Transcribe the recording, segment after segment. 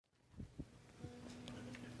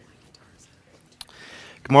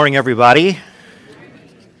Good morning, everybody.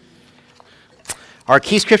 Our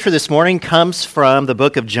key scripture this morning comes from the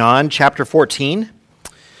book of John, chapter 14.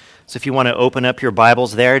 So if you want to open up your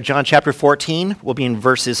Bibles there, John chapter 14 will be in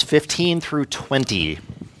verses 15 through 20.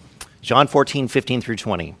 John 14, 15 through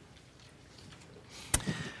 20.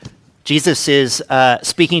 Jesus is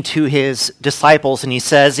speaking to his disciples, and he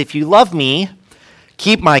says, "If you love me,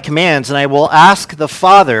 keep my commands, and I will ask the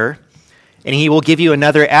Father, and he will give you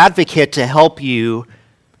another advocate to help you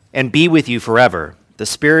and be with you forever, the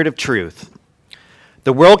Spirit of truth.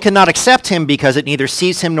 The world cannot accept him because it neither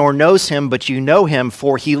sees him nor knows him, but you know him,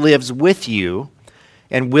 for he lives with you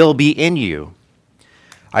and will be in you.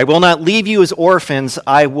 I will not leave you as orphans,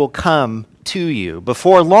 I will come to you.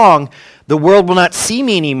 Before long, the world will not see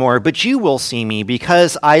me anymore, but you will see me.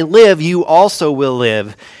 Because I live, you also will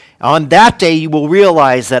live. On that day you will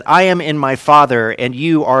realize that I am in my Father, and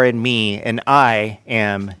you are in me, and I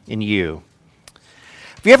am in you."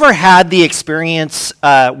 Have you ever had the experience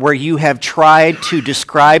where you have tried to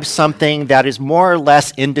describe something that is more or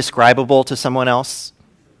less indescribable to someone else?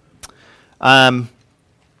 Some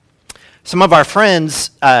of our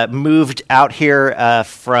friends moved out here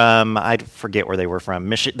from, I forget where they were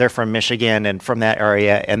from. They're from Michigan and from that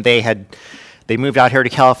area, and they moved out here to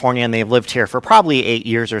California, and they've lived here for probably 8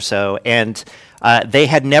 years or so, and they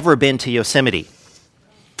had never been to Yosemite.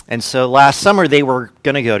 And so last summer, they were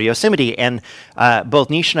going to go to Yosemite, and both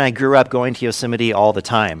Nisha and I grew up going to Yosemite all the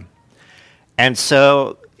time. And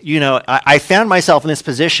so, I found myself in this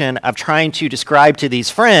position of trying to describe to these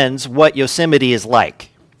friends what Yosemite is like.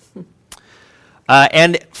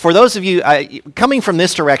 And for those of you, coming from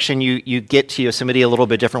this direction, you get to Yosemite a little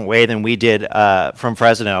bit different way than we did from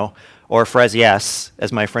Fresno, or Fres-yes,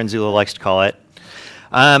 as my friend Zula likes to call it.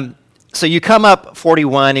 So you come up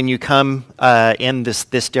 41 and you come in this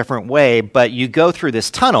different way, but you go through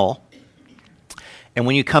this tunnel, and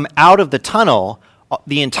when you come out of the tunnel,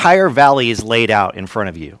 the entire valley is laid out in front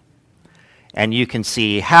of you. And you can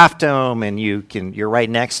see Half Dome, and you're right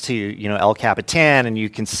next to El Capitan, and you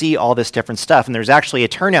can see all this different stuff. And there's actually a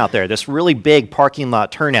turnout there, this really big parking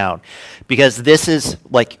lot turnout, because this is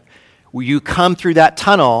like you come through that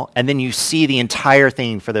tunnel and then you see the entire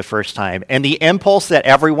thing for the first time. And the impulse that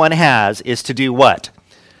everyone has is to do what?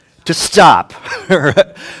 To stop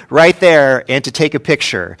right there and to take a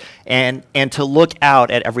picture and to look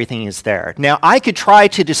out at everything is there. Now, I could try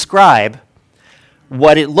to describe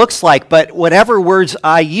what it looks like, but whatever words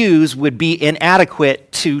I use would be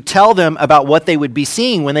inadequate to tell them about what they would be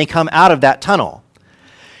seeing when they come out of that tunnel.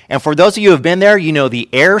 And for those of you who have been there, the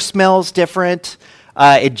air smells different.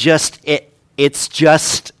 It's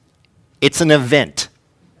an event.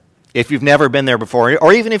 If you've never been there before,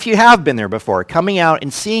 or even if you have been there before, coming out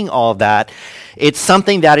and seeing all of that, it's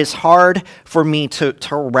something that is hard for me to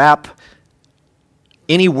wrap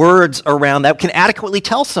any words around that can adequately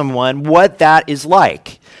tell someone what that is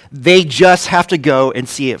like. They just have to go and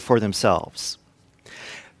see it for themselves.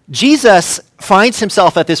 Jesus finds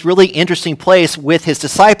himself at this really interesting place with his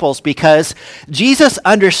disciples because Jesus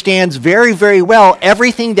understands very, very well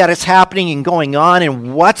everything that is happening and going on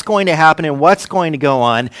and what's going to happen and what's going to go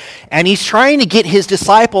on. And he's trying to get his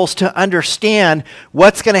disciples to understand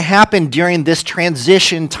what's going to happen during this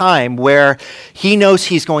transition time where he knows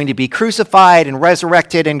he's going to be crucified and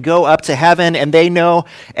resurrected and go up to heaven, and they know,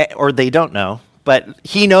 or they don't know, but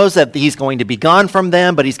he knows that he's going to be gone from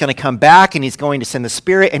them, but he's going to come back and he's going to send the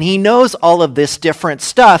Spirit. And he knows all of this different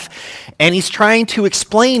stuff, and he's trying to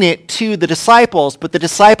explain it to the disciples. But the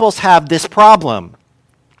disciples have this problem,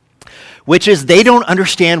 which is they don't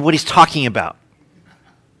understand what he's talking about.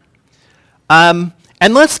 And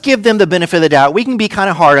let's give them the benefit of the doubt. We can be kind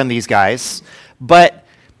of hard on these guys, but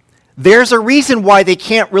there's a reason why they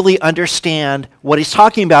can't really understand what he's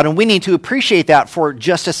talking about, and we need to appreciate that for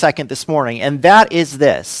just a second this morning, and that is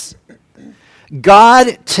this.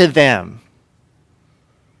 God to them,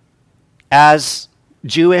 as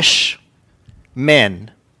Jewish men,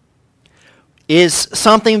 is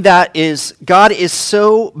something that is, God is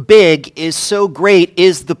so big, is so great,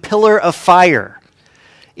 is the pillar of fire,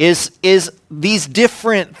 is these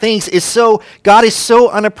different things, God is so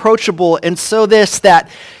unapproachable, and so that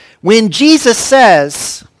when Jesus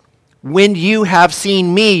says, "When you have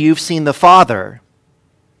seen me, you've seen the Father,"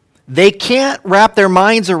 they can't wrap their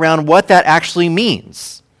minds around what that actually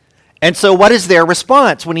means. And so what is their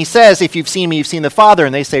response when he says, "If you've seen me, you've seen the Father"?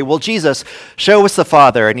 And they say, "Well, Jesus, show us the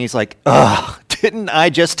Father." And he's like, didn't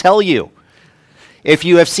I just tell you? If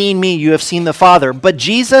you have seen me, you have seen the Father. But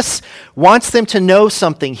Jesus wants them to know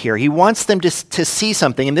something here. He wants them to see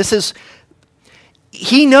something. And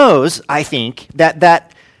he knows, I think,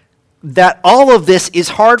 that that all of this is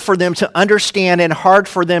hard for them to understand and hard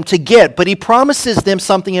for them to get, but he promises them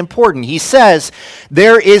something important. He says,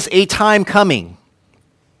 there is a time coming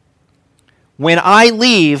when I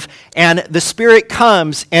leave and the Spirit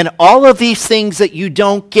comes, and all of these things that you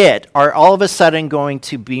don't get are all of a sudden going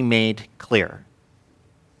to be made clear.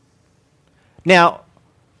 Now,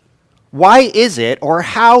 why is it, or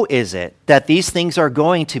how is it, that these things are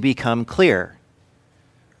going to become clear?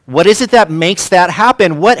 What is it that makes that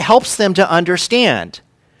happen? What helps them to understand?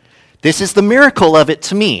 This is the miracle of it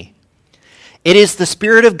to me. It is the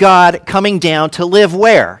Spirit of God coming down to live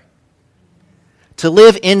where? To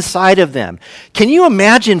live inside of them. Can you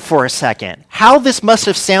imagine for a second how this must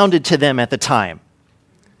have sounded to them at the time?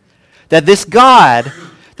 That this God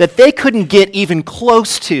that they couldn't get even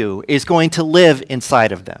close to is going to live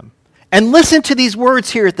inside of them. And listen to these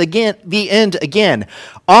words here at the end again.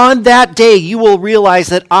 On that day you will realize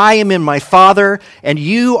that I am in my Father, and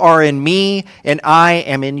you are in me, and I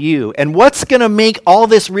am in you. And what's going to make all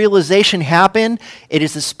this realization happen? It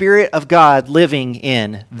is the Spirit of God living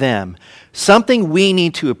in them. Something we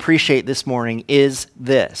need to appreciate this morning is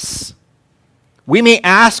this. We may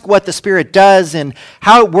ask what the Spirit does and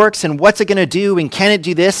how it works and what's it going to do and can it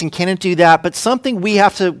do this and can it do that, but something we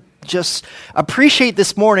have to just appreciate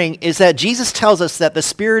this morning is that Jesus tells us that the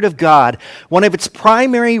Spirit of God, one of its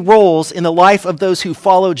primary roles in the life of those who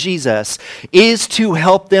follow Jesus, is to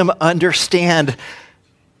help them understand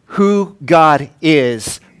who God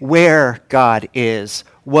is, where God is,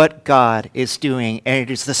 what God is doing. And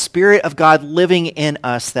it is the Spirit of God living in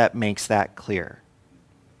us that makes that clear.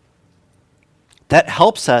 That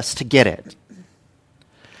helps us to get it.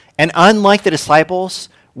 And unlike the disciples,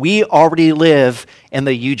 we already live in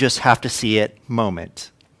the you just have to see it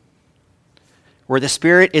moment, where the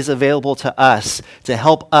Spirit is available to us to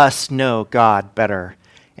help us know God better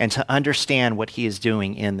and to understand what he is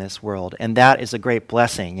doing in this world. And that is a great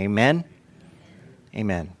blessing. Amen?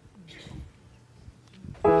 Amen.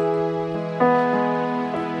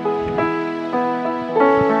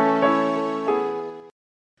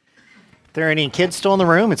 If there are any kids still in the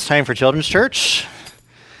room, it's time for Children's Church.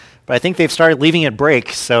 But I think they've started leaving at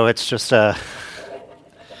break, so it's just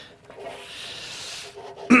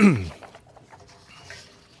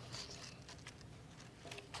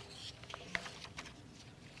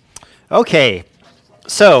Okay,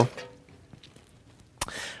 so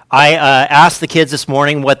I asked the kids this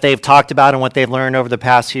morning what they've talked about and what they've learned over the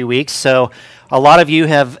past few weeks. So a lot of you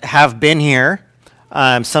have been here.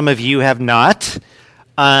 Some of you have not.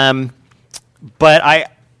 But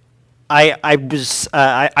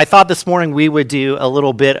I thought this morning we would do a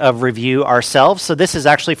little bit of review ourselves. So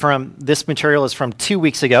this material is from 2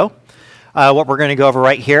 weeks ago, what we're going to go over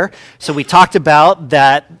right here. So we talked about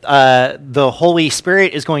that the Holy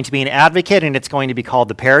Spirit is going to be an advocate, and it's going to be called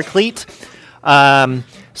the Paraclete.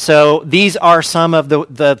 So these are some of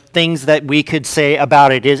the things that we could say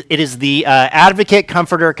about it. It is the advocate,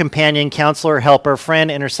 comforter, companion, counselor, helper,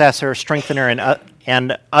 friend, intercessor, strengthener,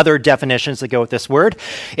 and other definitions that go with this word.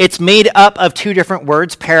 It's made up of two different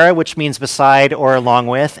words, para, which means beside or along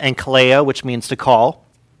with, and kaleo, which means to call.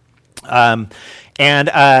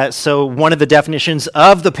 So one of the definitions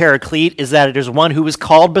of the Paraclete is that it is one who is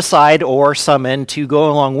called beside or summoned to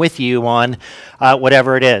go along with you on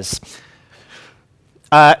whatever it is.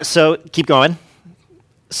 So keep going.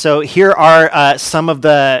 So here are some of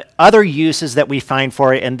the other uses that we find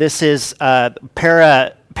for it, and this is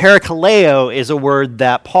parakaleo is a word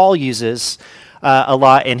that Paul uses a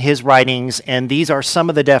lot in his writings, and these are some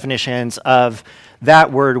of the definitions of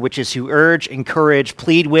that word, which is to urge, encourage,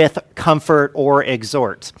 plead with, comfort, or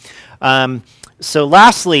exhort. So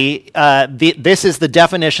lastly, this is the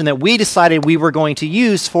definition that we decided we were going to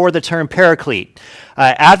use for the term paraclete.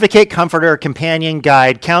 Advocate, comforter, companion,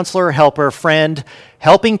 guide, counselor, helper, friend,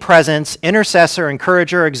 helping presence, intercessor,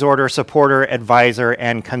 encourager, exhorter, supporter, advisor,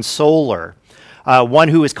 and consoler. One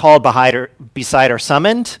who is called beside or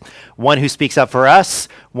summoned, one who speaks up for us,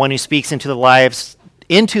 one who speaks into lives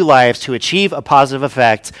to achieve a positive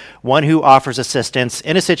effect, one who offers assistance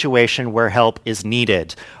in a situation where help is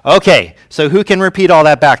needed. Okay, so who can repeat all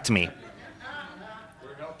that back to me?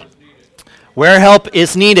 Where help is needed. Where help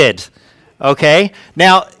is needed. Okay,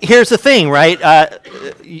 now here's the thing, right?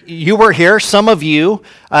 You were here. Some of you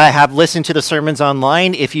have listened to the sermons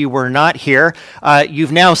online. If you were not here,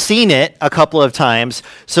 you've now seen it a couple of times.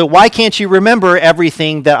 So why can't you remember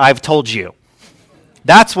everything that I've told you?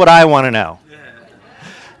 That's what I want to know.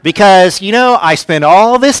 Because, I spend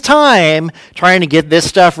all this time trying to get this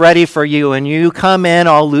stuff ready for you, and you come in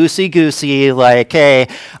all loosey-goosey, like, hey,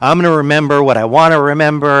 I'm going to remember what I want to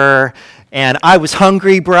remember. And I was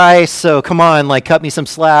hungry, Bryce, so come on, like, cut me some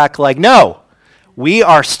slack. Like, no, we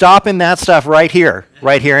are stopping that stuff right here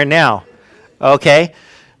and now. Okay?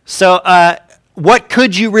 So, what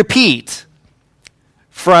could you repeat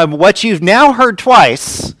from what you've now heard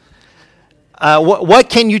twice? What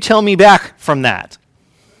can you tell me back from that?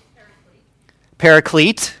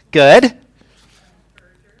 Paraclete, good.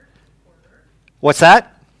 What's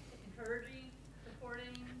that? Encouraging,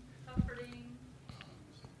 supporting, comforting,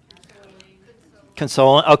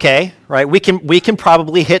 Consoling. Okay, right. We can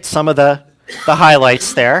probably hit some of the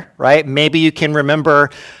highlights there, right? Maybe you can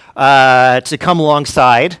remember to come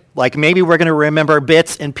alongside. Like maybe we're going to remember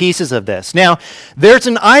bits and pieces of this. Now, there's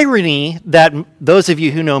an irony that those of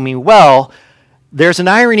you who know me well, there's an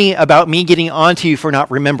irony about me getting onto you for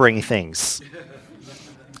not remembering things.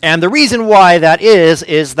 And the reason why that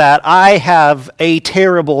is that I have a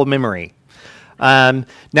terrible memory. Now,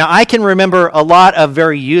 I can remember a lot of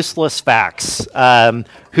very useless facts.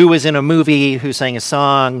 Who was in a movie, who sang a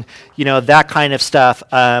song, that kind of stuff.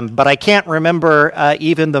 But I can't remember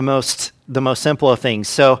even the most simple of things.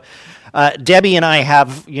 So Debbie and I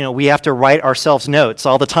have, we have to write ourselves notes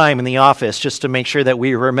all the time in the office just to make sure that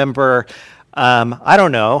we remember, I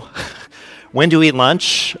don't know, when to eat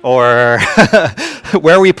lunch or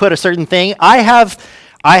where we put a certain thing.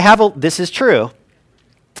 This is true.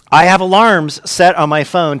 I have alarms set on my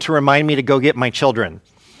phone to remind me to go get my children.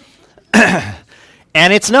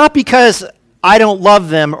 And it's not because I don't love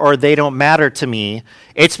them or they don't matter to me.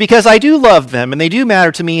 It's because I do love them and they do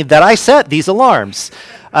matter to me that I set these alarms.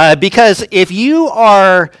 Because if you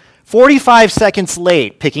are 45 seconds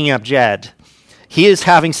late picking up Jed, he is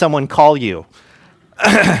having someone call you.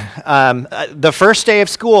 The first day of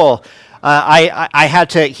school,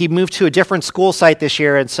 he moved to a different school site this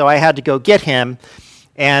year, and so I had to go get him.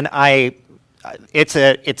 And it's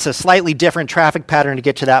a slightly different traffic pattern to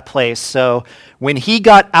get to that place. So when he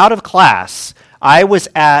got out of class, I was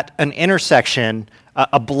at an intersection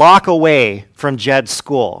a block away from Jed's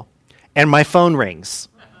school, and my phone rings.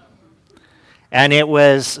 And it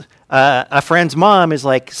was a friend's mom is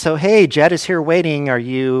like, so hey, Jed is here waiting. Are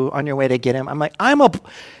you on your way to get him? I'm like,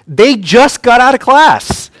 they just got out of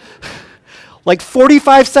class like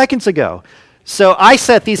 45 seconds ago. So I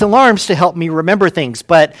set these alarms to help me remember things.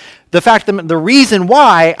 But the reason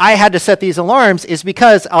why I had to set these alarms is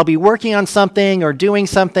because I'll be working on something or doing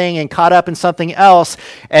something and caught up in something else,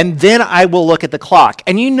 and then I will look at the clock.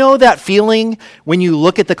 And you know that feeling when you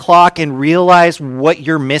look at the clock and realize what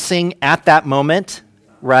you're missing at that moment,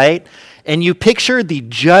 right? And you picture the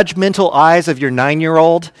judgmental eyes of your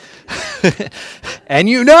 9-year-old, and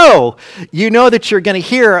you know that you're going to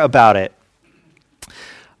hear about it.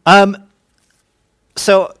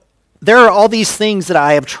 So there are all these things that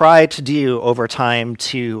I have tried to do over time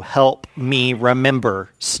to help me remember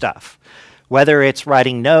stuff, whether it's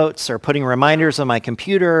writing notes or putting reminders on my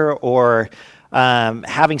computer or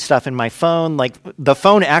having stuff in my phone. Like the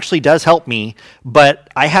phone actually does help me, but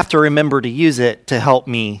I have to remember to use it to help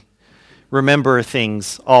me remember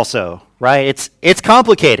things also, right? It's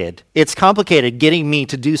complicated. It's complicated getting me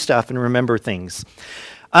to do stuff and remember things.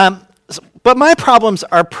 But my problems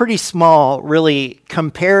are pretty small, really,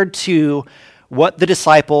 compared to what the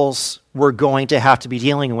disciples were going to have to be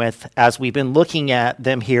dealing with as we've been looking at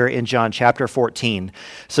them here in John chapter 14.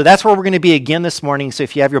 So that's where we're going to be again this morning. So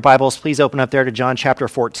if you have your Bibles, please open up there to John chapter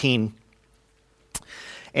 14.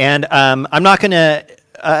 And I'm not going to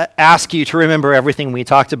ask you to remember everything we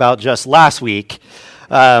talked about just last week,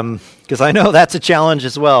 because I know that's a challenge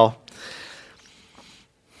as well.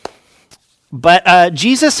 But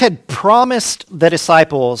Jesus had promised the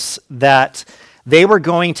disciples that they were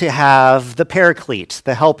going to have the Paraclete,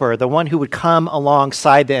 the helper, the one who would come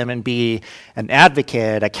alongside them and be an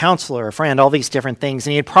advocate, a counselor, a friend, all these different things.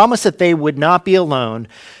 And he had promised that they would not be alone,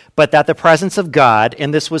 but that the presence of God,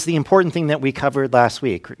 and this was the important thing that we covered last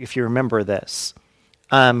week, if you remember this,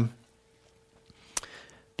 that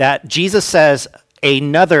Jesus says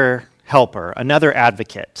another helper, another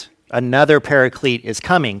advocate, another Paraclete is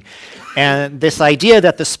coming. And this idea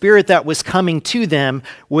that the Spirit that was coming to them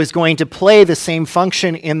was going to play the same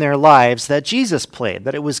function in their lives that Jesus played,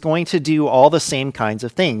 that it was going to do all the same kinds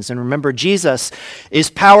of things. And remember, Jesus is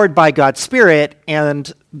powered by God's Spirit,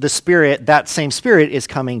 and the Spirit, that same Spirit, is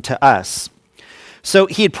coming to us. So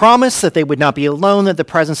he had promised that they would not be alone, that the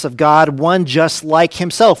presence of God, one just like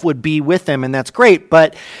himself, would be with them, and that's great.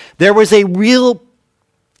 But there was a real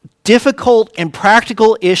difficult and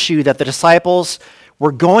practical issue that the disciples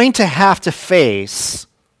were going to have to face,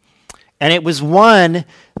 and it was one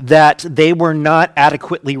that they were not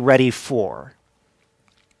adequately ready for.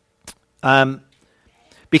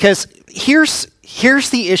 Because here's here's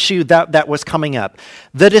the issue that was coming up.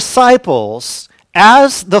 The disciples,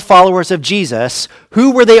 as the followers of Jesus,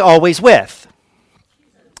 who were they always with?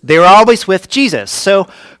 They were always with Jesus. So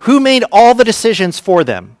who made all the decisions for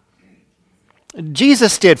them?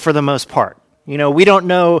 Jesus did for the most part. You know, we don't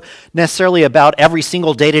know necessarily about every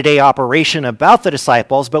single day-to-day operation about the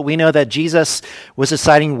disciples, but we know that Jesus was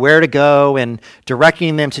deciding where to go and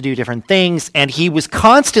directing them to do different things, and he was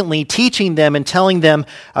constantly teaching them and telling them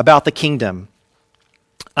about the kingdom.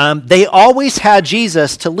 They always had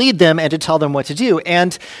Jesus to lead them and to tell them what to do.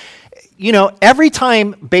 And, you know, every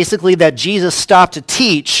time basically that Jesus stopped to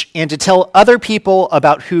teach and to tell other people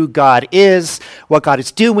about who God is, what God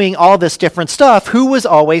is doing, all this different stuff, who was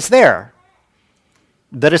always there?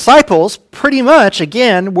 The disciples, pretty much,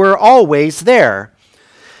 again, were always there.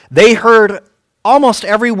 They heard almost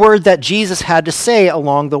every word that Jesus had to say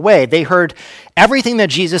along the way. They heard everything that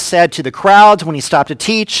Jesus said to the crowds when he stopped to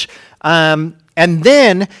teach. And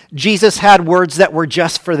then Jesus had words that were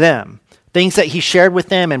just for them, things that he shared with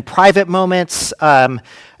them in private moments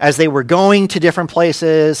as they were going to different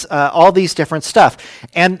places, all these different stuff.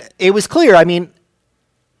 And it was clear, I mean,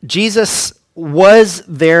 Jesus was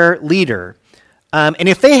their leader. And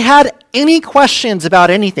if they had any questions about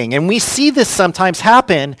anything, and we see this sometimes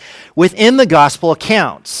happen within the gospel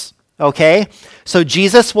accounts, okay? So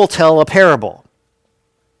Jesus will tell a parable,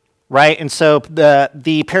 right? And so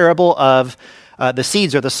the parable of the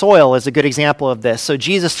seeds or the soil is a good example of this. So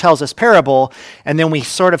Jesus tells this parable, and then we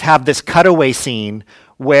sort of have this cutaway scene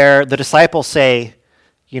where the disciples say,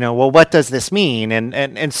 you know, well, what does this mean?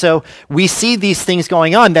 And so we see these things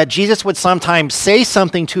going on, that Jesus would sometimes say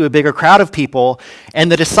something to a bigger crowd of people, and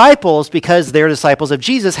the disciples, because they're disciples of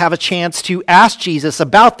Jesus, have a chance to ask Jesus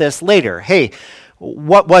about this later. Hey,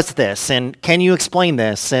 what was this? And can you explain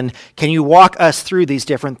this? And can you walk us through these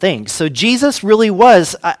different things? So Jesus really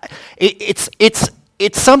was, it's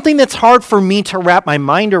something that's hard for me to wrap my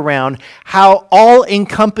mind around, how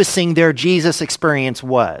all-encompassing their Jesus experience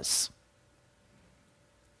was.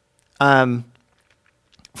 From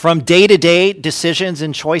day-to-day decisions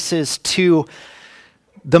and choices to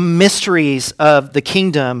the mysteries of the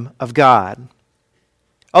kingdom of God.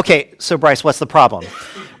 Okay, so Bryce, what's the problem?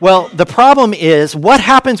 Well, the problem is, what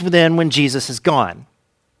happens then when Jesus is gone?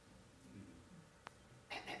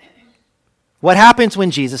 What happens when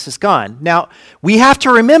Jesus is gone? Now, we have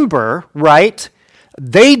to remember, right,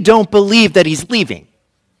 they don't believe that he's leaving.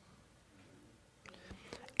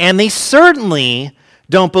 And they certainly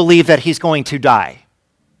don't believe that he's going to die.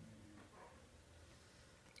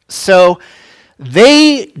 So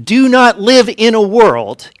they do not live in a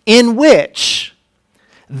world in which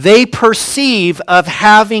they perceive of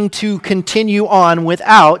having to continue on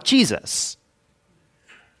without Jesus.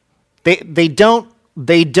 They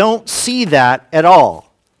don't see that at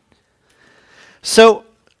all. So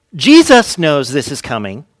Jesus knows this is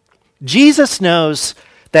coming. Jesus knows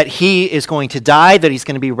that he is going to die, that he's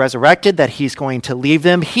going to be resurrected, that he's going to leave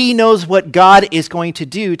them. He knows what God is going to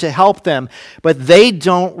do to help them, but they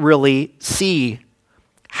don't really see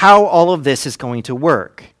how all of this is going to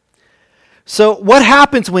work. So what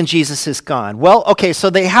happens when Jesus is gone? Well, okay, so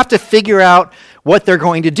they have to figure out what they're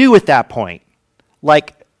going to do at that point.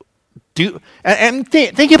 Like,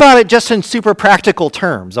 think about it just in super practical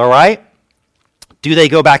terms, all right? Do they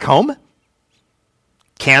go back home?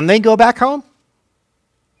 Can they go back home?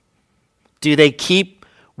 Do they keep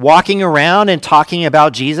walking around and talking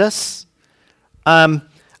about Jesus?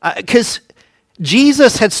 Because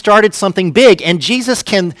Jesus had started something big, and Jesus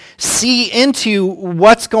can see into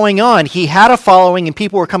what's going on. He had a following, and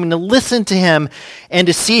people were coming to listen to him and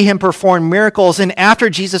to see him perform miracles. And after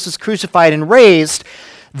Jesus was crucified and raised,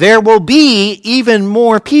 there will be even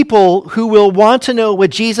more people who will want to know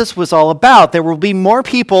what Jesus was all about. There will be more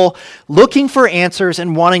people looking for answers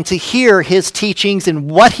and wanting to hear his teachings and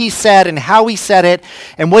what he said and how he said it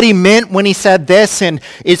and what he meant when he said this, and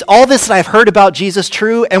is all this that I've heard about Jesus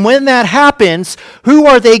true? And when that happens, who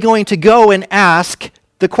are they going to go and ask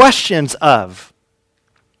the questions of?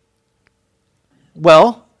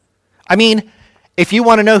 Well, I mean, if you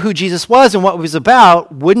want to know who Jesus was and what he was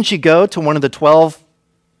about, wouldn't you go to one of the 12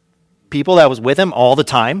 people that was with him all the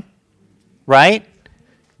time, right?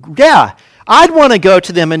 Yeah, I'd want to go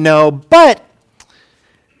to them and know, but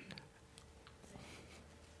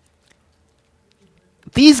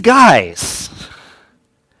these guys,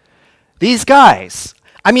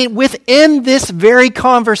 I mean, within this very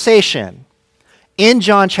conversation in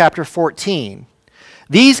John chapter 14,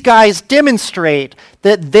 these guys demonstrate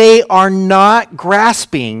that they are not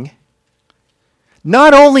grasping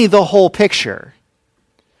not only the whole picture,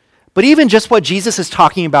 but even just what Jesus is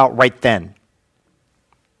talking about right then.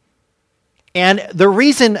 And the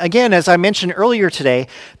reason, again, as I mentioned earlier today,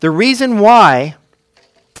 the reason why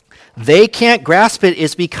they can't grasp it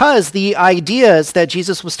is because the ideas that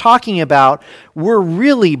Jesus was talking about were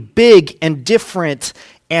really big and different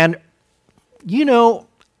and,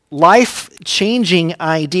 life-changing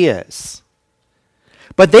ideas.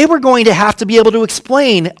 But they were going to have to be able to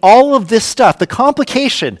explain all of this stuff, the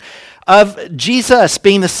complication of Jesus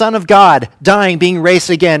being the Son of God, dying, being raised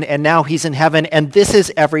again, and now he's in heaven, and this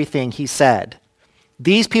is everything he said.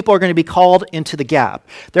 These people are going to be called into the gap.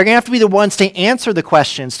 They're going to have to be the ones to answer the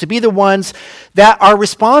questions, to be the ones that are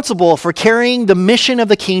responsible for carrying the mission of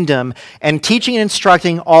the kingdom and teaching and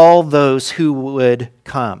instructing all those who would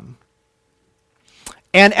come.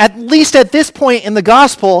 And at least at this point in the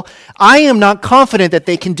gospel, I am not confident that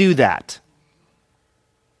they can do that.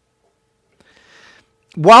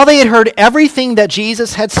 While they had heard everything that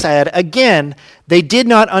Jesus had said, again, they did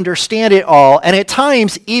not understand it all, and at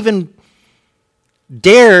times even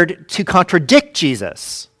dared to contradict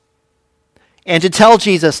Jesus and to tell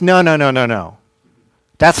Jesus, no.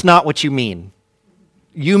 That's not what you mean.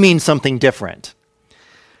 You mean something different.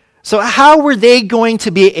 So how were they going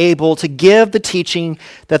to be able to give the teaching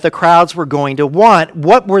that the crowds were going to want?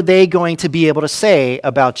 What were they going to be able to say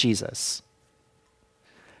about Jesus?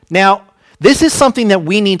 Now, this is something that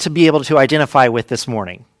we need to be able to identify with this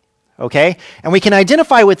morning, okay? And we can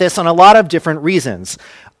identify with this on a lot of different reasons.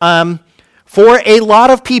 For a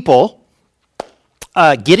lot of people,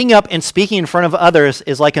 getting up and speaking in front of others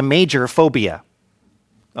is like a major phobia,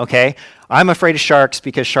 okay? I'm afraid of sharks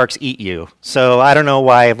because sharks eat you. So I don't know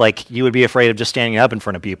why you would be afraid of just standing up in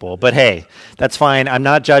front of people. But hey, that's fine. I'm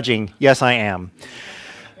not judging. Yes, I am.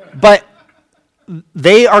 But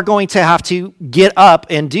they are going to have to get up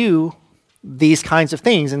and do these kinds of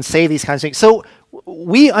things and say these kinds of things. So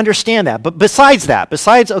we understand that. But besides,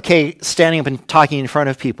 standing up and talking in front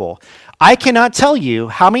of people, I cannot tell you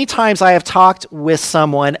how many times I have talked with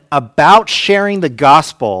someone about sharing the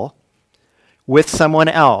gospel with someone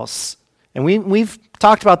else. And we've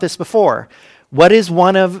talked about this before. What is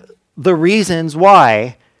one of the reasons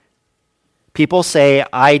why people say,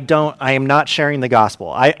 I am not sharing the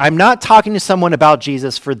gospel? I'm not talking to someone about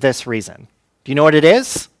Jesus for this reason. Do you know what it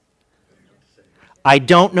is? I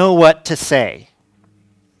don't know what to say.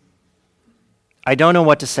 I don't know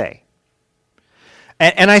what to say.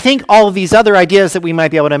 And I think all of these other ideas that we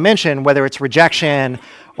might be able to mention, whether it's rejection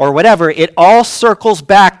or whatever, it all circles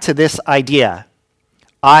back to this idea.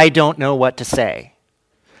 I don't know what to say.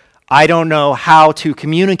 I don't know how to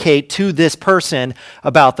communicate to this person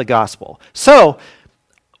about the gospel. So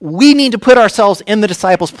we need to put ourselves in the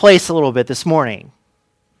disciples' place a little bit this morning.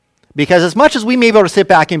 Because as much as we may be able to sit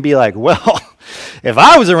back and be like, well, if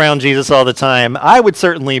I was around Jesus all the time, I would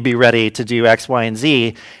certainly be ready to do X, Y, and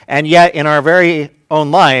Z. And yet in our very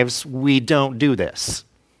own lives, we don't do this.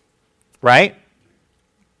 Right?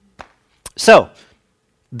 So,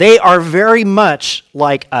 they are very much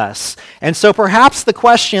like us. And so perhaps the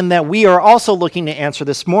question that we are also looking to answer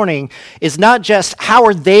this morning is not just how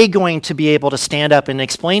are they going to be able to stand up and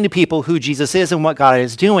explain to people who Jesus is and what God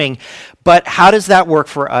is doing, but how does that work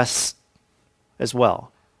for us as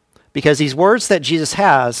well? Because these words that Jesus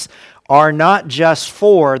has are not just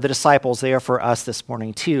for the disciples, they are for us this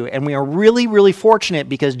morning too. And we are really, really fortunate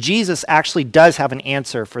because Jesus actually does have an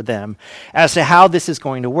answer for them as to how this is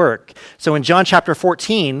going to work. So in John chapter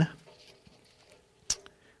 14,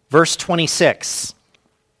 verse 26,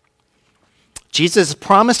 Jesus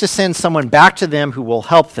promised to send someone back to them who will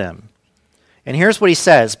help them. And here's what he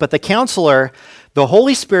says, "But the Counselor, the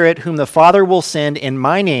Holy Spirit, whom the Father will send in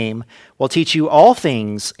my name, will teach you all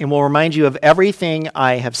things and will remind you of everything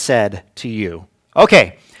I have said to you."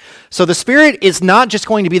 Okay, so the Spirit is not just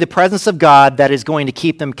going to be the presence of God that is going to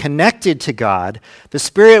keep them connected to God. The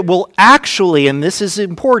Spirit will actually, and this is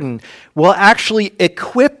important, will actually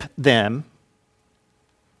equip them.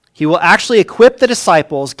 He will actually equip the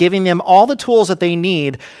disciples, giving them all the tools that they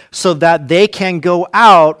need so that they can go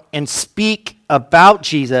out and speak about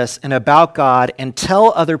Jesus and about God and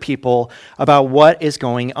tell other people about what is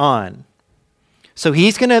going on. So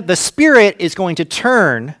the Spirit is going to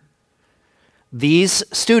turn these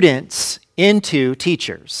students into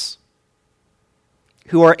teachers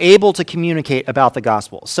who are able to communicate about the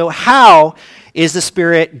gospel. So how is the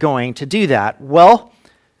Spirit going to do that? Well,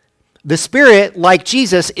 the Spirit, like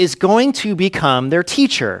Jesus, is going to become their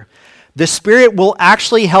teacher. The Spirit will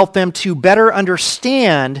actually help them to better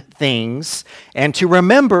understand things and to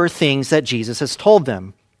remember things that Jesus has told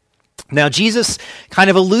them. Now, Jesus kind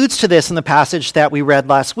of alludes to this in the passage that we read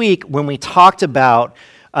last week when we talked about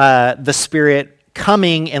the Spirit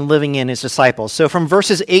coming and living in his disciples. So from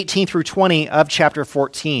verses 18 through 20 of chapter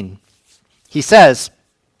 14, He says,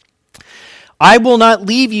 I will not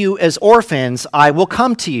leave you as orphans, I will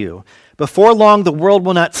come to you. Before long, the world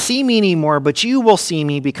will not see me anymore, but you will see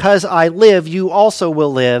me. Because I live, you also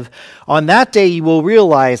will live. On that day, you will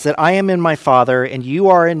realize that I am in my Father, and you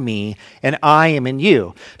are in me, and I am in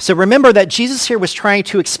you. So remember that Jesus here was trying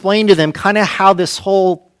to explain to them kind of how this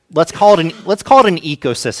whole, let's call it an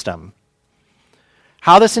ecosystem,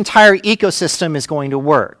 how this entire ecosystem is going to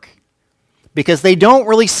work. Because they don't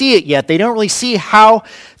really see it yet. They don't really see how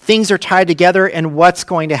things are tied together and what's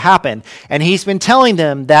going to happen. And he's been telling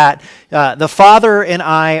them that the Father and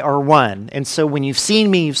I are one. And so when you've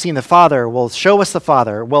seen me, you've seen the Father. Well, show us the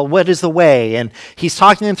Father. Well, what is the way? And he's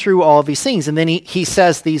talking them through all of these things. And then he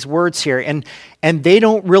says these words here. And they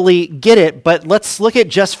don't really get it. But let's look at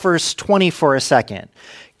just verse 20 for a second.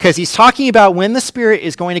 Because he's talking about when the Spirit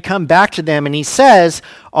is going to come back to them. And he says,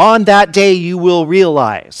 on that day you will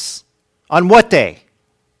realize. On what day?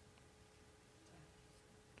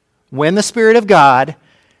 When the Spirit of God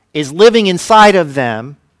is living inside of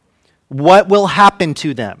them, what will happen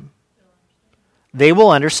to them? They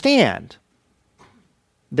will understand.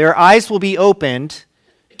 Their eyes will be opened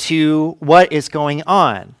to what is going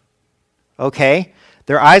on. Okay?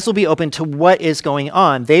 Their eyes will be open to what is going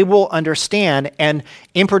on. They will understand. And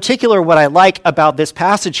in particular, what I like about this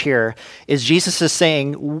passage here is Jesus is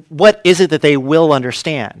saying, what is it that they will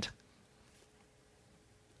understand?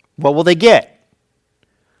 What will they get?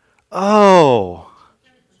 Oh.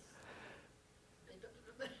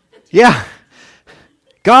 Yeah.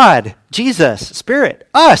 God, Jesus, Spirit,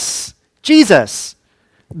 us, Jesus.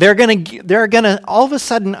 They're going to all of a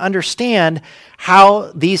sudden understand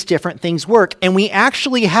how these different things work. And we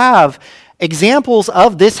actually have examples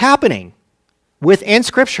of this happening within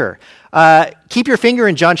Scripture. Keep your finger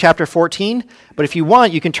in John chapter 14, but if you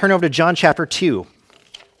want, you can turn over to John chapter 2.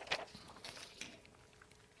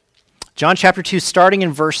 John chapter 2, starting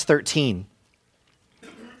in verse 13.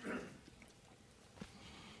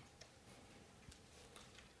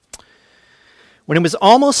 When it was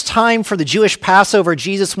almost time for the Jewish Passover,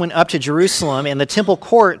 Jesus went up to Jerusalem. In the temple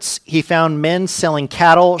courts, he found men selling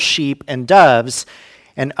cattle, sheep, and doves,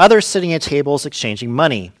 and others sitting at tables exchanging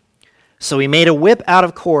money. So he made a whip out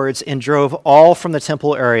of cords and drove all from the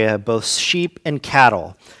temple area, both sheep and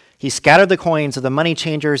cattle. He scattered the coins of the money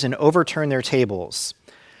changers and overturned their tables.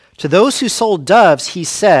 To those who sold doves, he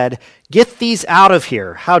said, "Get these out of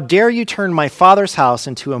here. How dare you turn my Father's house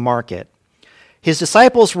into a market?" His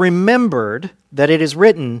disciples remembered that it is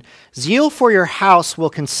written, "Zeal for your house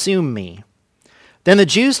will consume me." Then the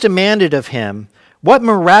Jews demanded of him, "What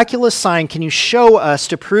miraculous sign can you show us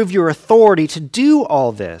to prove your authority to do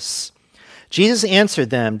all this?" Jesus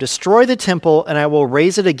answered them, "Destroy the temple, and I will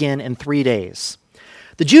raise it again in 3 days."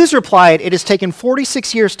 The Jews replied, "It has taken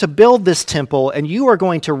 46 years to build this temple, and you are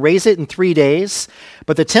going to raise it in 3 days?"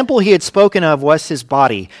 But the temple he had spoken of was his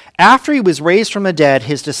body. After he was raised from the dead,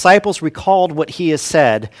 his disciples recalled what he has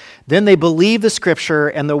said. Then they believed the scripture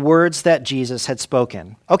and the words that Jesus had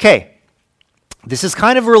spoken. Okay, this is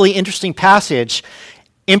kind of a really interesting passage,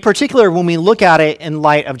 in particular when we look at it in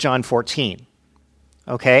light of John 14.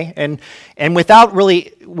 Okay, and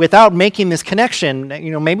without making this connection,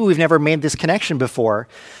 maybe we've never made this connection before,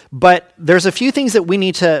 but there's a few things that we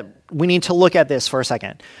need to look at this for a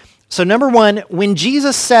second. So number one, when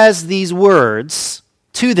Jesus says these words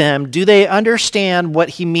to them, do they understand what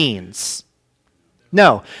he means?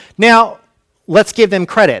 No. Now, let's give them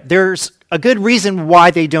credit. There's a good reason why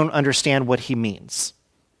they don't understand what he means.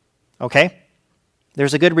 Okay?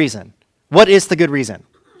 There's a good reason. What is the good reason?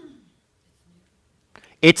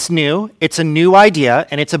 It's new, it's a new idea,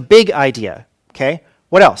 and it's a big idea, okay?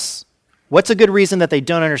 What else? What's a good reason that they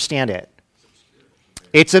don't understand it?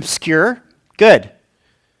 It's obscure. Good.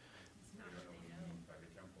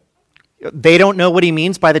 They don't know what he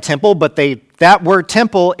means by the temple, but that word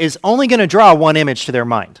temple is only going to draw one image to their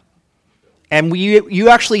mind. And you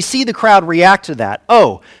actually see the crowd react to that.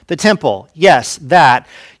 Oh, the temple, yes, that.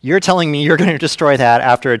 You're telling me you're going to destroy that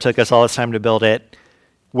after it took us all this time to build it.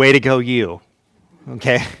 Way to go, you.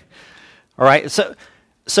 Okay, all right,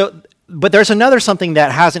 but there's another something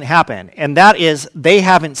that hasn't happened, and that is they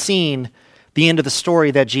haven't seen the end of the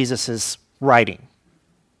story that Jesus is writing.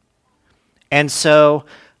 And so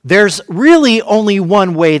there's really only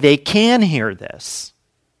one way they can hear this,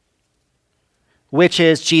 which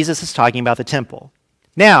is Jesus is talking about the temple.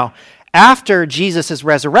 Now, after Jesus is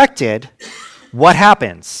resurrected, what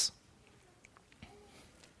happens?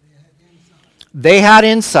 They had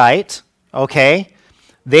insight. Okay,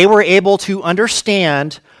 they were able to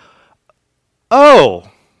understand, oh,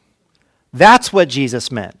 that's what Jesus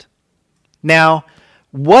meant. Now,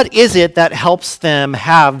 what is it that helps them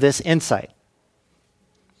have this insight?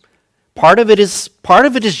 Part of it is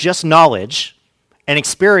just knowledge and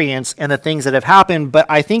experience and the things that have happened, but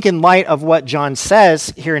I think in light of what John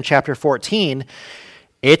says here in chapter 14,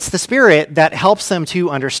 it's the Spirit that helps them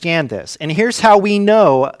to understand this. And here's how we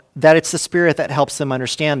know that it's the Spirit that helps them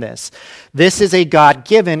understand this. This is a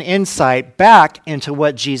God-given insight back into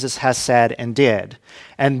what Jesus has said and did.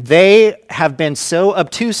 And they have been so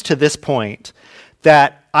obtuse to this point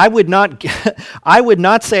that I would not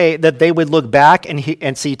say that they would look back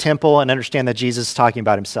and see temple and understand that Jesus is talking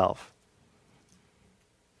about himself.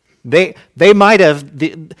 They might have,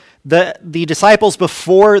 the disciples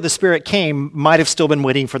before the Spirit came might have still been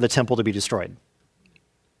waiting for the temple to be destroyed.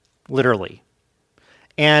 Literally.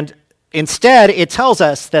 And instead, it tells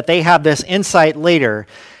us that they have this insight later,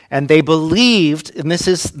 and they believed, and this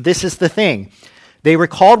is the thing. They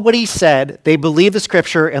recalled what he said, they believed the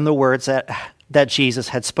scripture and the words that Jesus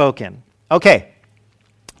had spoken. Okay.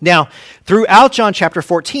 Now, throughout John chapter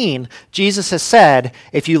 14, Jesus has said,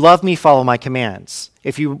 if you love me, follow my commands.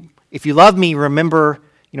 If you love me, remember,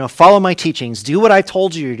 follow my teachings. Do what I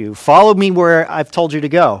told you to do. Follow me where I've told you to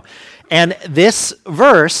go. And this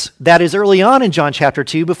verse that is early on in John chapter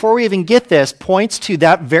 2, before we even get this, points to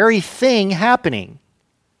that very thing happening.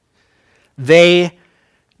 They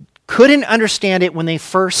couldn't understand it when they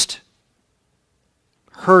first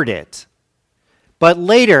heard it. But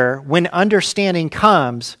later, when understanding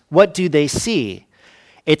comes, what do they see?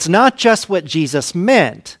 It's not just what Jesus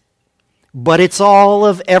meant, but it's all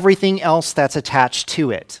of everything else that's attached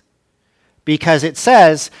to it. Because it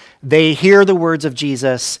says they hear the words of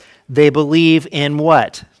Jesus, they believe in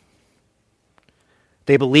what?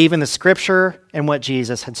 They believe in the scripture and what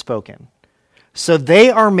Jesus had spoken. So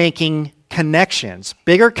they are making connections,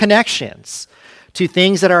 bigger connections to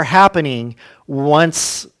things that are happening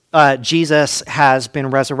once Jesus has been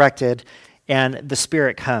resurrected and the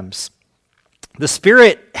Spirit comes. The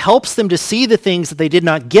Spirit helps them to see the things that they did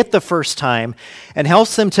not get the first time and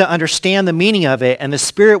helps them to understand the meaning of it, and the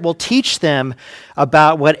Spirit will teach them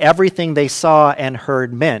about what everything they saw and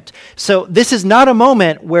heard meant. So this is not a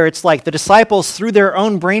moment where it's like the disciples, through their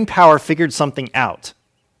own brain power, figured something out.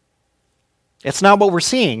 It's not what we're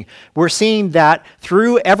seeing. We're seeing that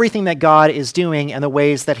through everything that God is doing and the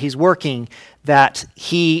ways that he's working, that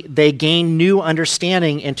they gain new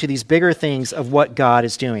understanding into these bigger things of what God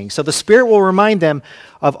is doing. So the Spirit will remind them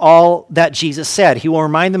of all that Jesus said. He will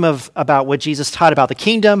remind them about what Jesus taught about the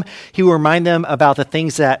kingdom. He will remind them about the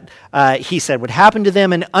things that he said would happen to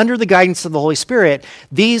them. And under the guidance of the Holy Spirit,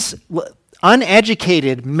 these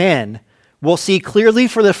uneducated men will see clearly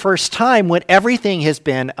for the first time what everything has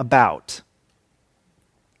been about.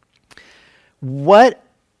 What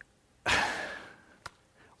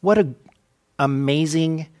an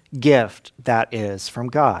amazing gift that is from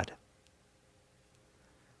God.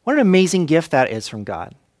 What an amazing gift that is from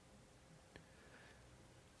God.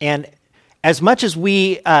 And as much as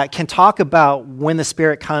we can talk about when the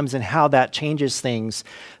Spirit comes and how that changes things,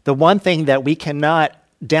 the one thing that we cannot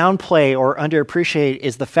downplay or underappreciate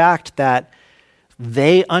is the fact that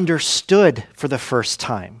they understood for the first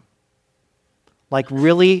time. Like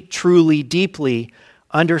really, truly, deeply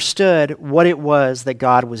understood what it was that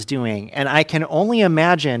God was doing. And I can only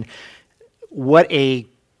imagine what a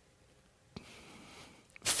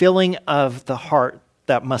filling of the heart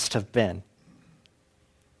that must have been.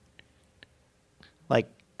 Like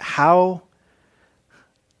how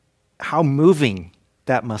moving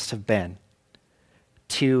that must have been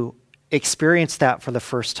to experience that for the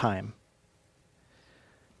first time.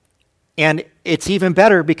 And it's even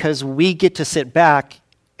better because we get to sit back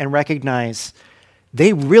and recognize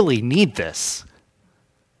they really need this.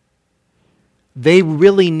 They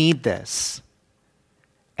really need this.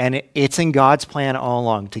 And it's in God's plan all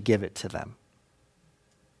along to give it to them.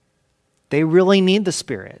 They really need the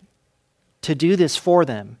Spirit to do this for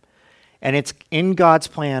them. And it's in God's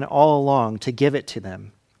plan all along to give it to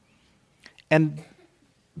them. And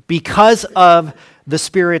because of the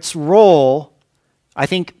Spirit's role, I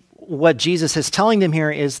think what Jesus is telling them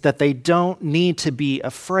here is that they don't need to be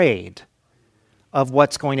afraid of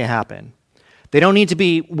what's going to happen. They don't need to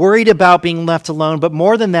be worried about being left alone, but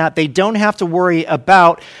more than that, they don't have to worry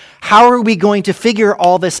about how are we going to figure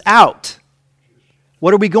all this out?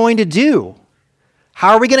 What are we going to do?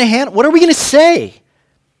 How are we going to handle? What are we going to say?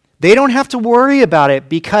 They don't have to worry about it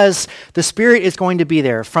because the Spirit is going to be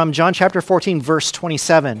there. From John chapter 14, verse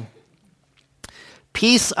 27.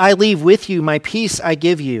 Peace I leave with you, my peace I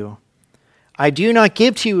give you. I do not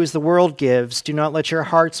give to you as the world gives. Do not let your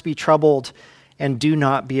hearts be troubled, and do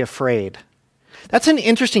not be afraid. That's an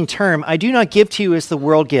interesting term. I do not give to you as the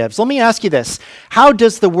world gives. Let me ask you this. How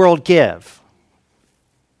does the world give?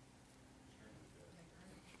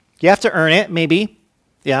 You have to earn it, maybe.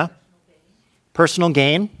 Yeah. Personal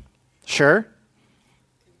gain. Sure.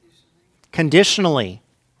 Conditionally.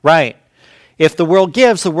 Right. If the world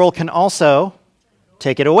gives, the world can also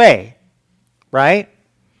take it away. Right?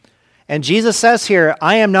 And Jesus says here,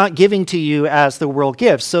 I am not giving to you as the world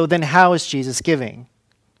gives. So then how is Jesus giving?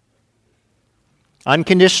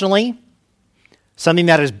 Unconditionally. Something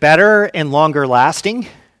that is better and longer lasting.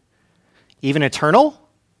 Even eternal.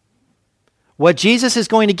 What Jesus is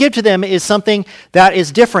going to give to them is something that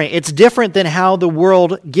is different. It's different than how the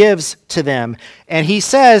world gives to them. And he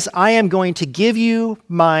says, I am going to give you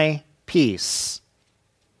my peace.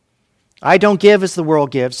 I don't give as the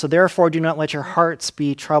world gives, so therefore do not let your hearts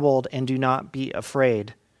be troubled and do not be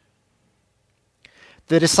afraid.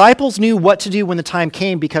 The disciples knew what to do when the time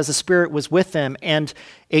came because the Spirit was with them and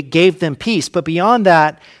it gave them peace. But beyond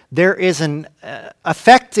that, there is an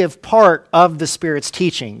effective part of the Spirit's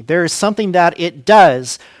teaching. There is something that it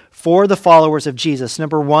does for the followers of Jesus.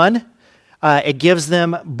 Number one, it gives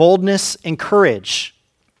them boldness and courage.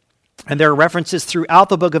 And there are references throughout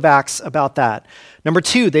the book of Acts about that. Number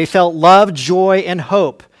two, they felt love, joy, and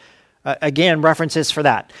hope. Again, references for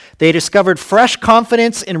that. They discovered fresh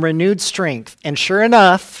confidence and renewed strength. And sure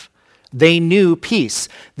enough, they knew peace.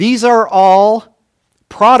 These are all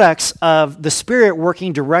products of the Spirit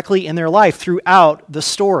working directly in their life throughout the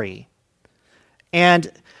story.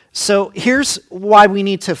 And so here's why we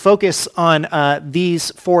need to focus on these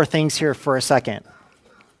four things here for a second.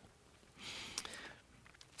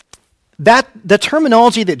 The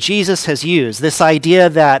terminology that Jesus has used, this idea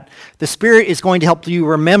that the Spirit is going to help you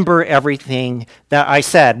remember everything that I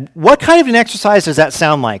said, what kind of an exercise does that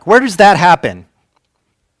sound like? Where does that happen?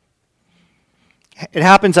 It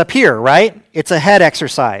happens up here, right? It's a head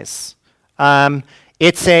exercise.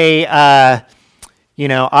 It's I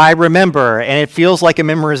remember, and it feels like a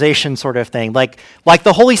memorization sort of thing. Like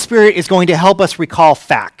the Holy Spirit is going to help us recall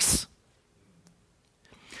facts.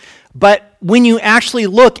 But when you actually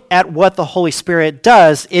look at what the Holy Spirit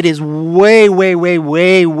does, it is way, way, way,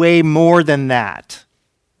 way, way more than that.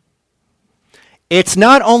 It's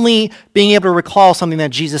not only being able to recall something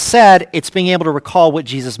that Jesus said, it's being able to recall what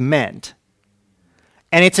Jesus meant.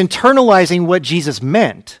 And it's internalizing what Jesus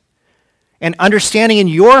meant. And understanding in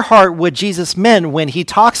your heart what Jesus meant when he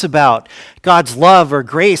talks about God's love or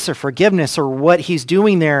grace or forgiveness or what he's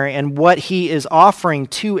doing there and what he is offering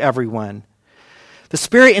to everyone. The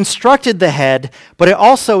Spirit instructed the head, but it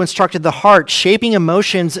also instructed the heart, shaping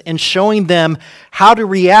emotions and showing them how to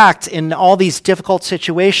react in all these difficult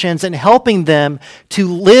situations and helping them to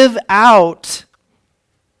live out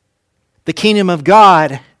the kingdom of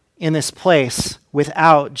God in this place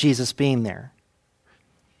without Jesus being there.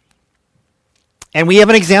 And we have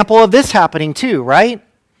an example of this happening too, right?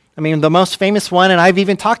 I mean, the most famous one, and I've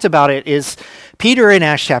even talked about it, is Peter in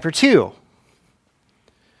Acts chapter 2.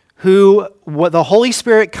 The Holy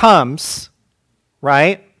Spirit comes,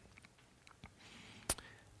 right?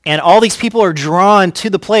 And all these people are drawn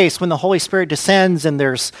to the place when the Holy Spirit descends and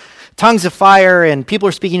there's tongues of fire and people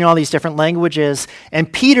are speaking in all these different languages.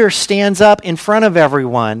 And Peter stands up in front of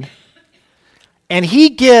everyone and he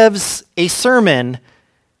gives a sermon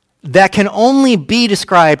that can only be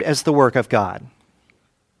described as the work of God.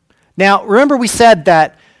 Now, remember we said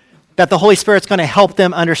that the Holy Spirit's going to help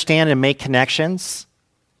them understand and make connections?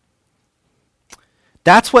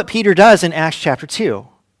 That's what Peter does in Acts chapter 2.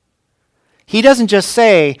 He doesn't just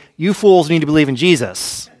say, you fools need to believe in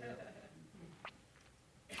Jesus.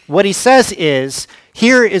 What he says is,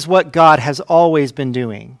 here is what God has always been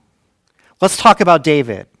doing. Let's talk about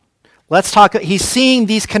David. He's seeing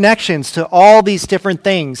these connections to all these different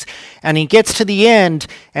things. And he gets to the end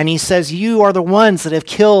and he says, you are the ones that have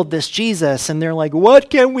killed this Jesus. And they're like, what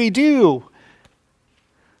can we do?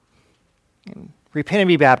 And repent and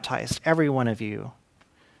be baptized, every one of you.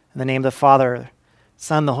 In the name of the Father,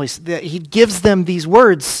 Son, the Holy Spirit. He gives them these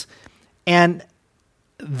words, and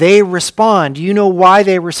they respond. You know why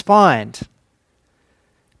they respond?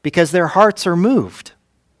 Because their hearts are moved.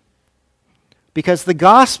 Because the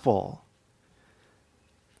gospel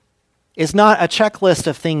is not a checklist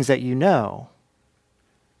of things that you know.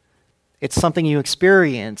 It's something you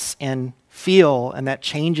experience and feel, and that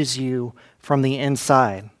changes you from the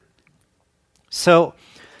inside. So,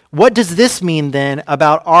 what does this mean then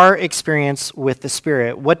about our experience with the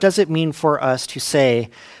Spirit? What does it mean for us to say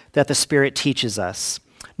that the Spirit teaches us?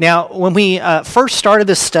 Now, when we first started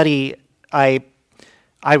this study, I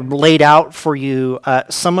laid out for you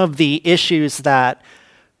some of the issues that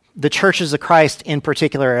the churches of Christ in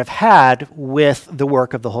particular have had with the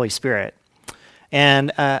work of the Holy Spirit.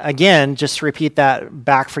 And again, just to repeat that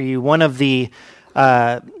back for you, one of the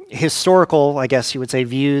historical, I guess you would say,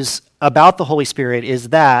 views about the Holy Spirit is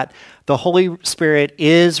that the Holy Spirit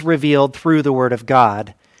is revealed through the Word of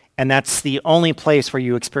God, and that's the only place where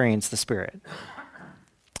you experience the Spirit.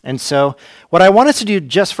 And so what I want us to do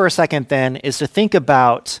just for a second then is to think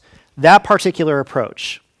about that particular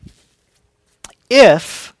approach.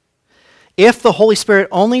 If the Holy Spirit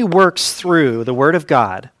only works through the Word of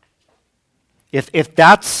God, if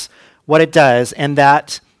that's what it does, and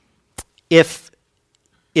that if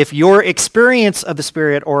your experience of the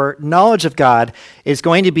Spirit or knowledge of God is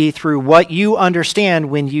going to be through what you understand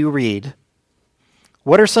when you read,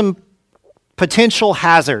 what are some potential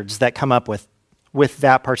hazards that come up with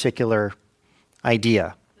that particular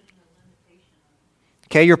idea?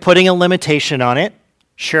 Okay, you're putting a limitation on it.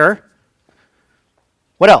 Sure.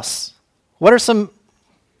 What else? What are some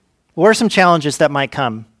challenges that might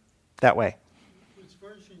come that way?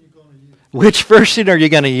 Which version are you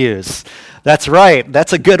going to use? That's right.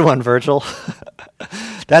 That's a good one, Virgil.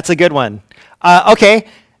 That's a good one. Okay,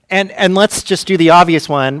 and let's just do the obvious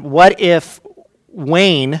one. What if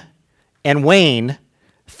Wayne and Wayne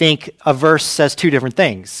think a verse says two different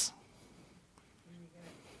things?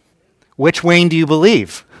 Which Wayne do you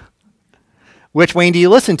believe? Which Wayne do you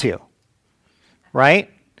listen to? Right?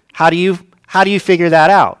 How do you figure that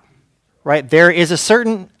out? Right? There is a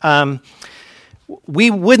certain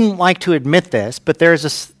we wouldn't like to admit this, but there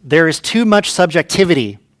is too much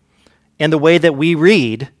subjectivity in the way that we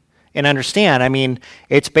read and understand. I mean,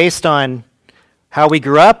 it's based on how we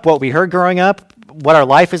grew up, what we heard growing up, what our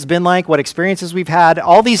life has been like, what experiences we've had.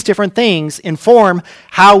 All these different things inform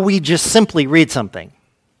how we just simply read something.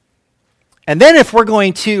 And then if we're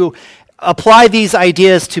going to apply these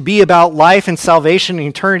ideas to be about life and salvation and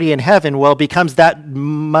eternity in heaven, well, it becomes that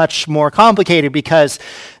much more complicated, because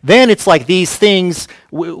then it's like these things,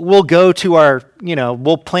 we'll go to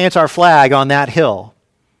we'll plant our flag on that hill,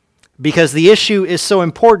 because the issue is so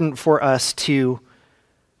important for us to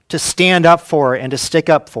stand up for and to stick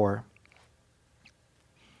up for.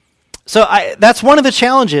 So that's one of the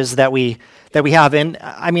challenges that we have. And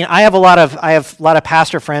I mean, I have a lot of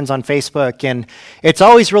pastor friends on Facebook, and it's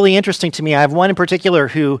always really interesting to me. I have one in particular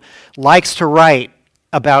who likes to write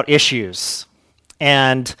about issues,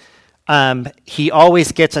 and he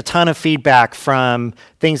always gets a ton of feedback from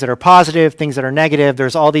things that are positive, things that are negative.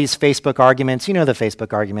 There's all these Facebook arguments, the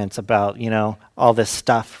Facebook arguments about, all this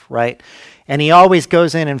stuff, right? And he always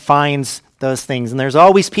goes in and finds those things. And there's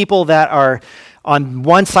always people that are on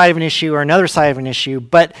one side of an issue or another side of an issue.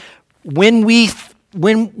 But when we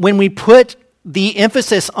put the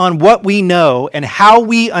emphasis on what we know and how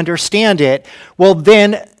we understand it, well,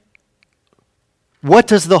 then what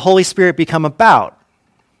does the Holy Spirit become about?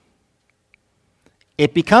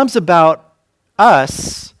 It becomes about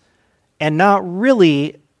us and not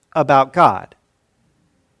really about God.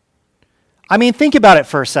 I mean, think about it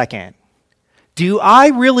for a second. Do I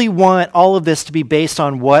really want all of this to be based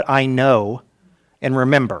on what I know and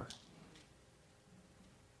remember?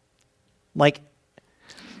 Like,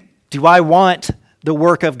 do I want the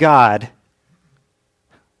work of God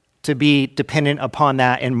to be dependent upon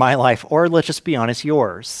that in my life? Or, let's just be honest,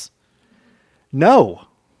 yours? No.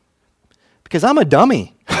 Because I'm a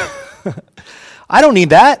dummy. I don't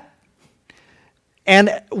need that.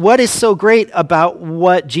 And what is so great about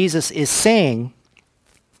what Jesus is saying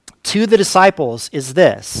to the disciples is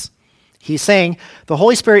this. He's saying the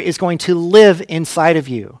Holy Spirit is going to live inside of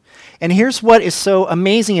you. And here's what is so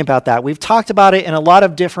amazing about that. We've talked about it in a lot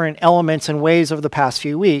of different elements and ways over the past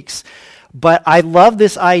few weeks, but I love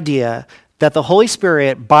this idea that the Holy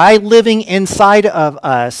Spirit, by living inside of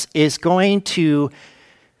us, is going to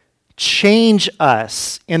change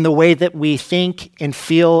us in the way that we think and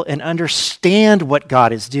feel and understand what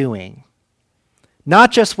God is doing.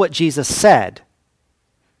 Not just what Jesus said,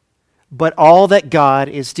 but all that God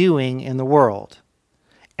is doing in the world.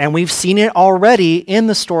 And we've seen it already in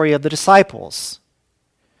the story of the disciples.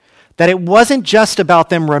 That it wasn't just about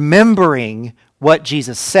them remembering what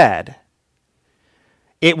Jesus said.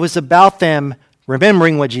 It was about them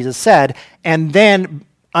remembering what Jesus said and then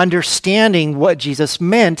understanding what Jesus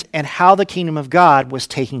meant and how the kingdom of God was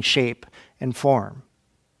taking shape and form.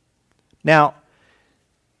 Now,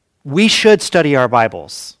 we should study our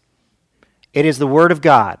Bibles. It is the Word of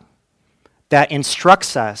God that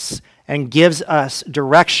instructs us and gives us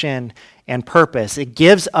direction and purpose. It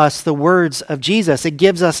gives us the words of Jesus. It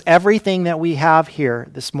gives us everything that we have here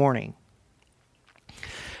this morning.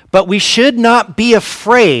 But we should not be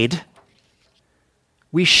afraid.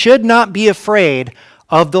 We should not be afraid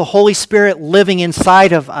of the Holy Spirit living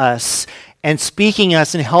inside of us and speaking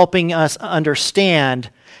us and helping us understand,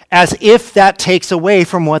 as if that takes away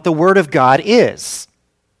from what the Word of God is.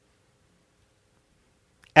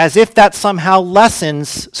 as if that somehow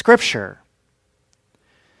lessens Scripture.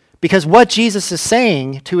 Because what Jesus is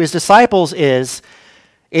saying to his disciples is,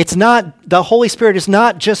 the Holy Spirit is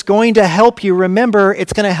not just going to help you remember,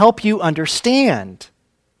 it's going to help you understand.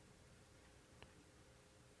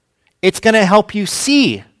 It's going to help you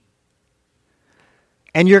see.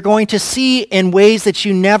 And you're going to see in ways that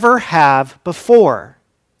you never have before.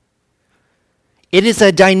 It is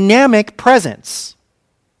a dynamic presence.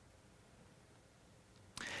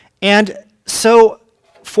 And so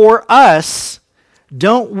for us,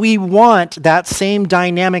 don't we want that same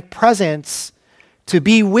dynamic presence to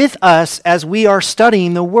be with us as we are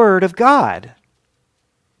studying the Word of God?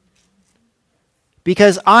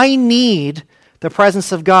 Because I need the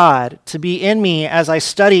presence of God to be in me as I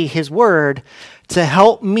study His Word to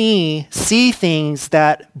help me see things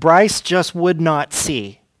that Bryce just would not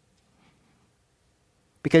see.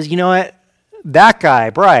 Because you know what? That guy,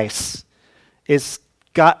 Bryce, is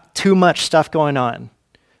got too much stuff going on.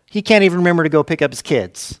 He can't even remember to go pick up his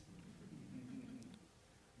kids.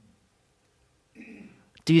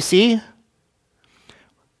 Do you see?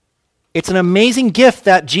 It's an amazing gift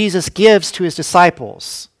that Jesus gives to his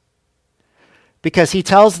disciples, because he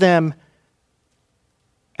tells them,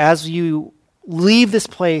 as you leave this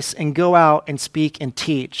place and go out and speak and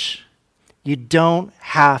teach, you don't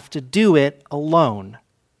have to do it alone.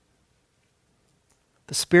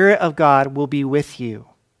 The Spirit of God will be with you,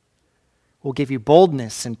 will give you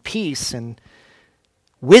boldness and peace and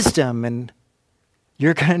wisdom, and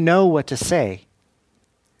you're going to know what to say.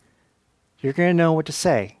 You're going to know what to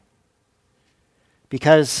say.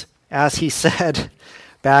 Because, as he said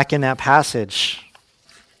back in that passage,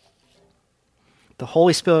 the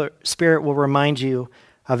Holy Spirit will remind you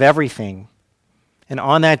of everything. And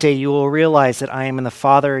on that day, you will realize that I am in the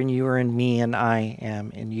Father, and you are in me, and I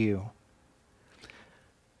am in you.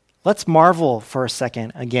 Let's marvel for a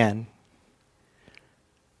second again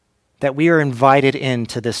that we are invited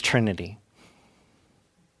into this Trinity.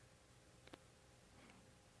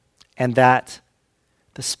 And that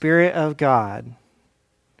the Spirit of God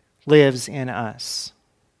lives in us.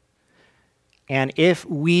 And if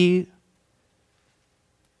we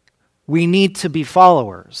need to be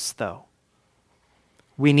followers, though.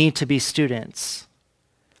 We need to be students.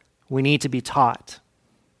 We need to be taught.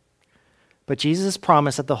 But Jesus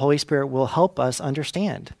promised that the Holy Spirit will help us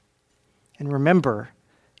understand and remember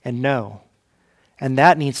and know. And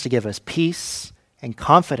that needs to give us peace and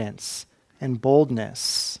confidence and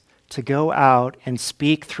boldness to go out and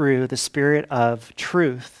speak through the Spirit of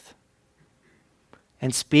truth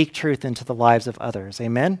and speak truth into the lives of others.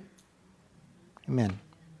 Amen? Amen.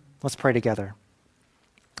 Let's pray together.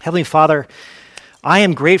 Heavenly Father, I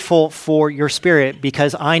am grateful for your Spirit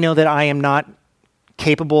because I know that I am not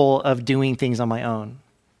capable of doing things on my own.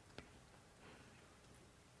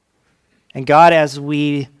 And God, as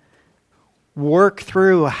we work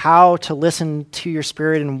through how to listen to your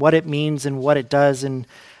Spirit and what it means and what it does and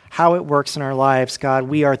how it works in our lives, God,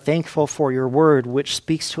 we are thankful for your word, which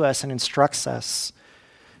speaks to us and instructs us,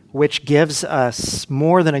 which gives us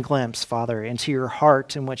more than a glimpse, Father, into your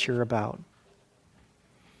heart and what you're about.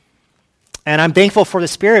 And I'm thankful for the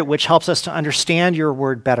Spirit, which helps us to understand your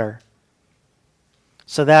word better,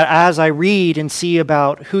 so that as I read and see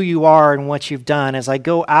about who you are and what you've done, as I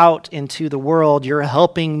go out into the world, you're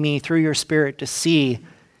helping me through your Spirit to see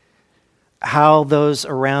how those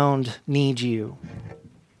around need you,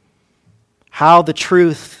 how the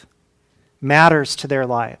truth matters to their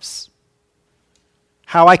lives,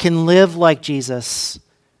 how I can live like Jesus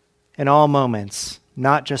in all moments,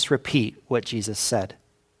 not just repeat what Jesus said.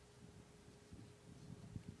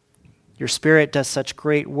 Your Spirit does such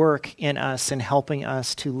great work in us in helping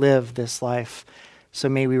us to live this life. So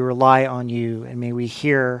may we rely on you, and may we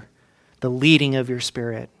hear the leading of your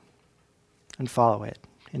Spirit and follow it.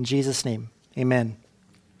 In Jesus' name, amen.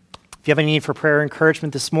 If you have any need for prayer or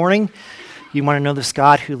encouragement this morning, you want to know this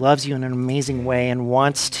God who loves you in an amazing way and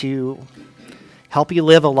wants to help you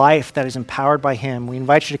live a life that is empowered by him, we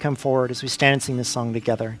invite you to come forward as we stand and sing this song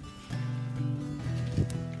together.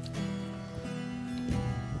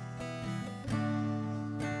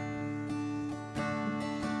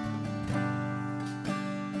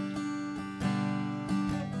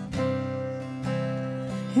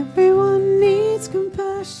 Everyone needs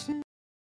compassion.